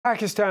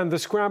Pakistan, the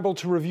scramble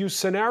to review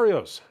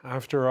scenarios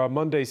after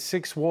Monday's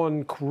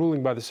 6-1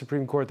 ruling by the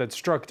Supreme Court that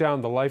struck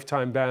down the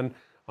lifetime ban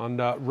on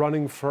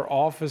running for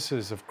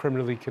offices of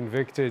criminally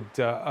convicted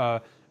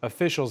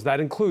officials. That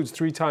includes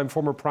three-time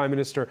former Prime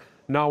Minister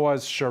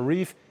Nawaz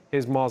Sharif.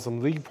 His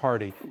Muslim League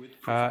party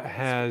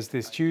has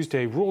this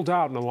Tuesday ruled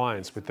out an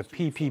alliance with the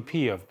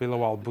PPP of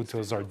Bilawal Bhutto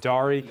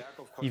Zardari,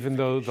 even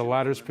though the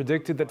latter's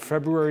predicted that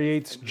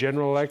February 8th's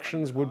general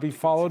elections would be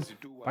followed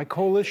by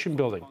coalition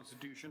building.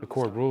 The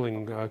court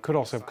ruling could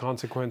also have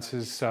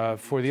consequences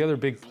for the other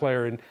big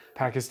player in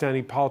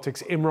Pakistani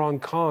politics,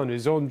 Imran Khan,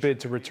 whose own bid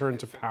to return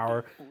to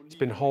power has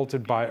been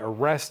halted by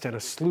arrest and a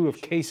slew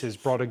of cases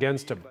brought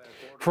against him.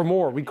 For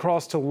more, we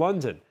cross to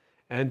London.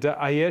 And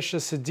Ayesha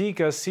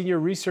Siddiqa, Senior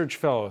Research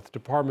Fellow at the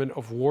Department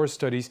of War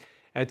Studies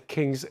at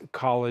King's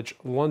College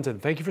London.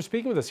 Thank you for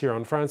speaking with us here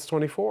on France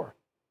 24.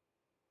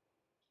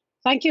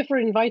 Thank you for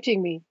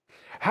inviting me.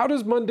 How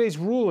does Monday's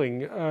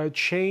ruling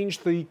change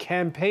the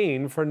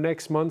campaign for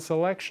next month's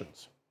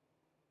elections?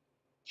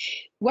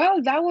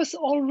 Well, that was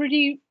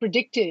already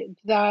predicted,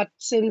 that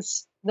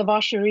since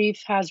Nawaz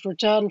Sharif has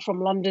returned from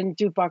London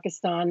to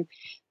Pakistan,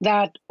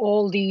 that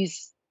all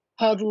these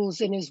hurdles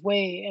in his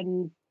way,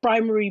 and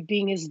primary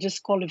being his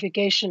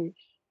disqualification,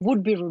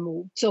 would be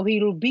removed. So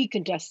he will be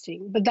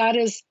contesting. But that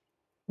is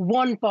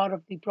one part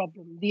of the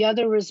problem. The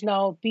other is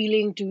now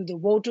appealing to the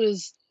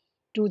voters,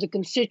 to the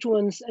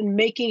constituents, and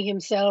making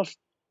himself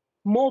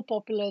more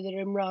popular than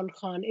Imran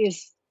Khan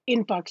is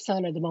in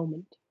Pakistan at the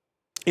moment.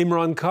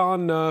 Imran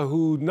Khan,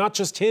 who not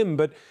just him,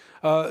 but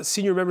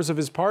senior members of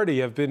his party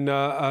have been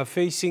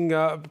facing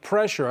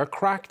pressure, a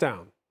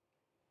crackdown.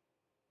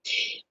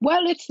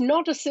 Well, it's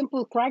not a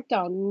simple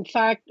crackdown. In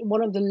fact,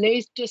 one of the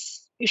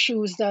latest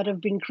issues that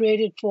have been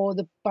created for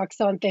the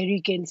Pakistan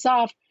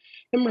Tehreek-e-Insaf,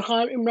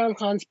 Imran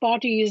Khan's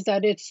party, is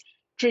that its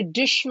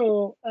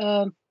traditional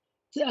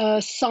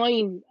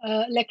election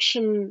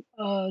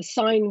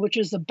sign, which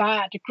is a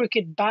bat, a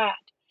cricket bat,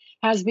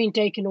 has been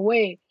taken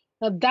away.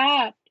 Now,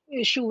 that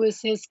issue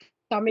is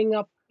coming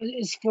up,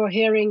 is for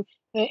hearing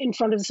in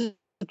front of the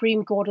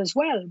Supreme Court as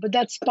well. But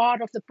that's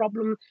part of the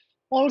problem.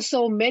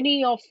 Also,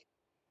 many of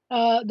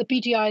the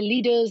PTI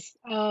leaders,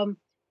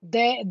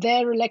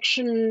 their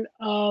election,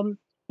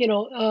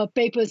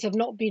 papers have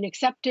not been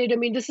accepted. I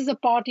mean, this is a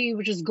party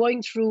which is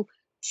going through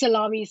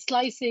salami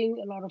slicing,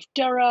 a lot of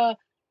terror,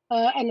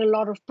 and a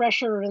lot of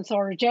pressure and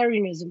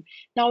authoritarianism.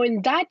 Now,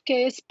 in that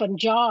case,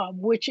 Punjab,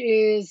 which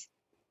is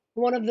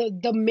one of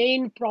the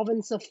main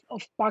province of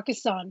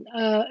Pakistan,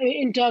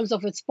 in terms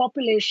of its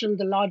population,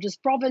 the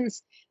largest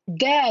province,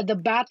 there the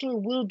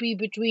battle will be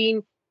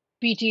between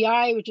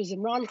PTI, which is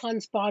Imran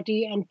Khan's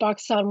party, and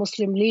Pakistan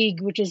Muslim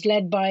League, which is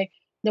led by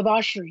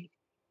Nawaz Sharif.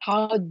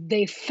 How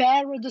they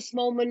fare at this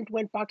moment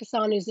when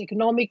Pakistan is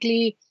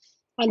economically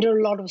under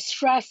a lot of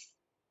stress,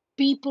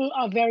 people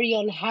are very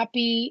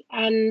unhappy,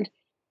 and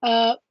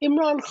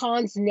Imran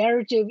Khan's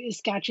narrative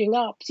is catching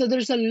up. So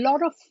there's a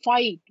lot of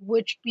fight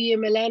which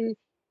PML-N,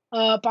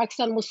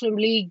 Pakistan Muslim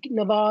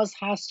League-Nawaz,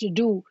 has to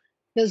do.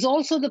 There's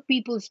also the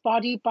People's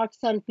Party,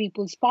 Pakistan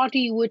People's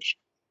Party, which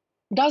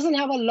doesn't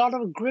have a lot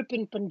of grip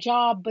in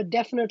Punjab, but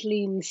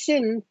definitely in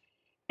Sindh.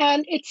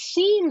 And it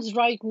seems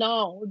right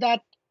now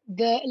that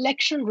the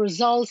election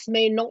results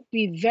may not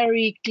be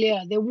very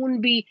clear. There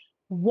wouldn't be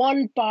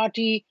one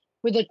party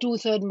with a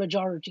two-thirds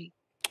majority.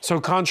 So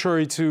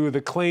contrary to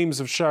the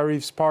claims of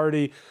Sharif's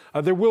party,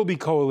 there will be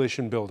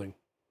coalition building.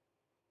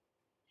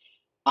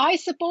 I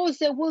suppose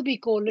there will be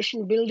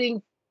coalition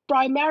building,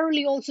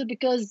 primarily also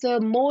because the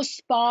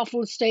most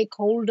powerful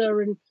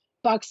stakeholder in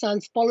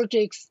Pakistan's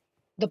politics,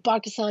 the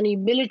Pakistani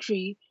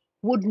military,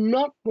 would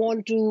not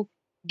want to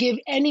give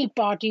any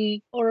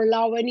party or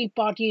allow any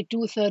party a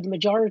two-thirds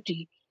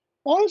majority.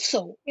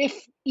 Also,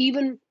 if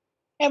even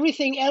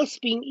everything else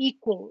being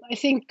equal, I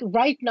think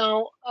right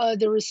now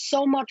there is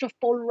so much of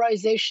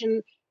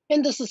polarization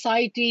in the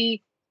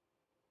society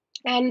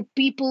and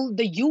people,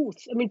 the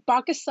youth. I mean,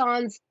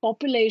 Pakistan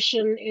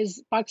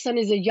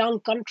is a young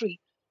country.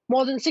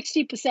 More than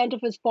 60%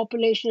 of its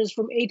population is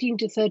from 18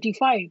 to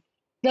 35.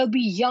 There'll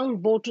be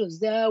young voters,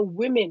 there are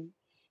women,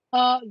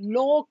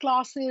 lower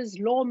classes,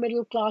 lower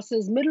middle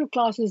classes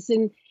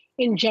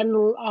in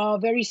general are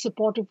very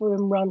supportive of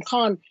Imran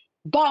Khan.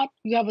 But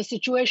you have a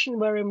situation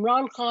where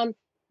Imran Khan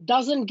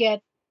doesn't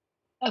get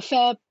a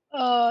fair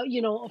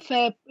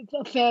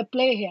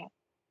play here.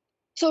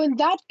 So in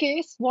that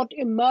case, what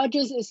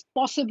emerges is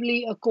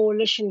possibly a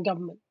coalition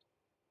government.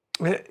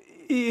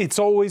 It's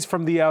always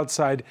from the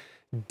outside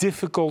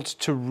difficult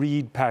to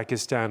read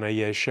Pakistan,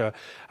 Ayesha,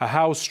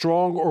 how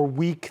strong or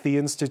weak the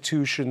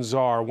institutions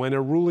are when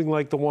a ruling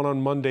like the one on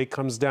Monday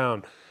comes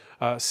down,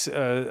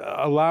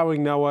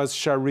 allowing Nawaz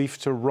Sharif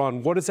to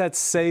run. What does that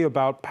say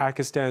about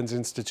Pakistan's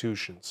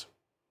institutions?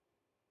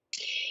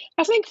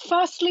 I think,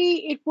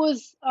 firstly, it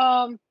was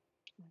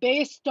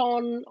based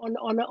on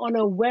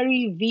a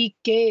very weak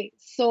case.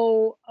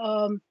 So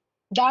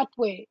that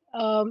way,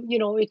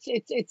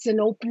 it's an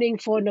opening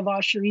for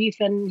Nawaz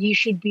Sharif, and he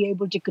should be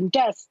able to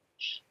contest.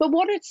 But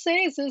what it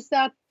says is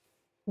that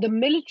The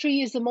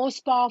military is the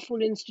most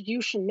powerful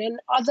institution, and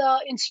other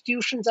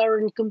institutions are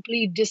in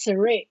complete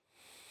disarray.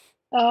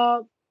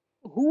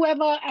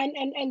 Whoever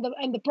and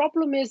the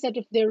problem is that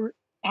if there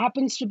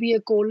happens to be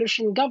a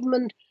coalition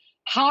government,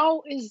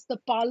 how is the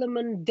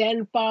parliament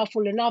then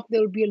powerful enough?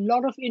 There will be a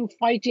lot of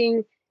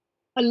infighting,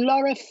 a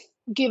lot of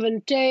give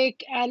and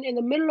take, and in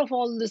the middle of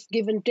all this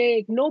give and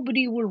take,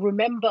 nobody will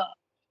remember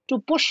to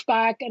push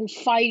back and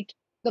fight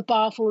the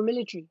powerful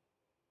military.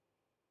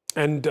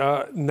 And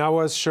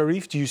Nawaz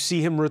Sharif, do you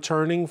see him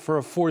returning for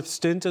a fourth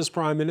stint as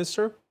Prime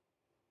Minister?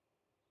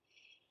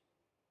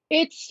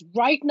 It's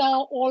right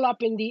now all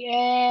up in the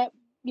air.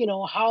 You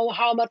know,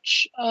 how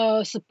much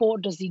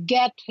support does he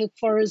get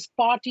for his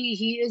party?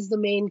 He is the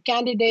main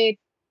candidate,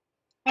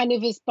 and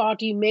if his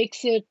party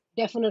makes it,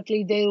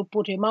 definitely they'll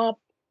put him up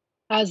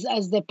as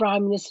the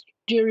prime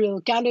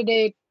ministerial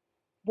candidate.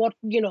 What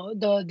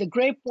the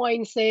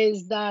grapevine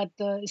says that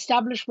the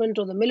establishment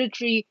or the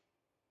military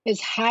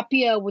is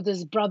happier with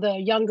his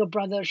younger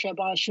brother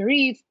Shehbaz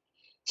Sharif.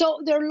 So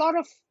there are a lot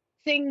of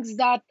things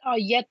that are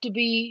yet to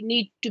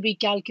need to be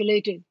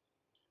calculated.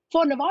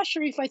 For Nawaz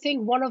Sharif, I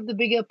think one of the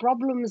bigger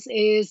problems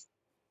is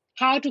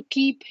how to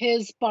keep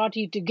his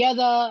party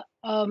together.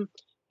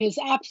 His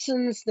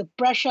absence, the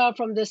pressure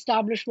from the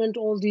establishment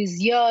all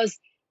these years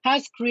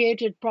has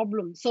created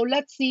problems. So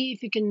let's see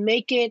if he can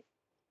make it.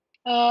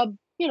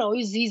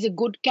 He's a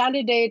good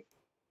candidate,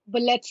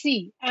 but let's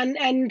see. And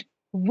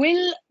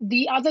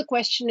the other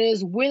question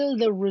is, will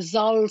the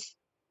results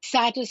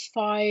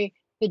satisfy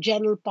the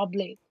general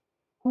public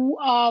who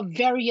are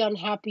very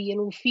unhappy and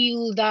who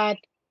feel that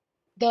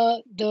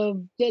the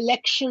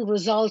election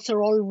results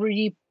are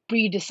already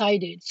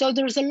pre-decided? So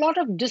there's a lot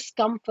of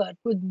discomfort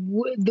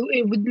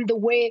within the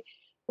way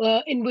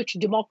in which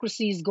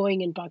democracy is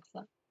going in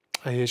Pakistan.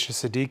 Ayesha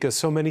Siddiqa,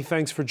 so many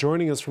thanks for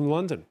joining us from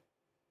London.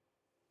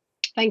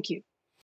 Thank you.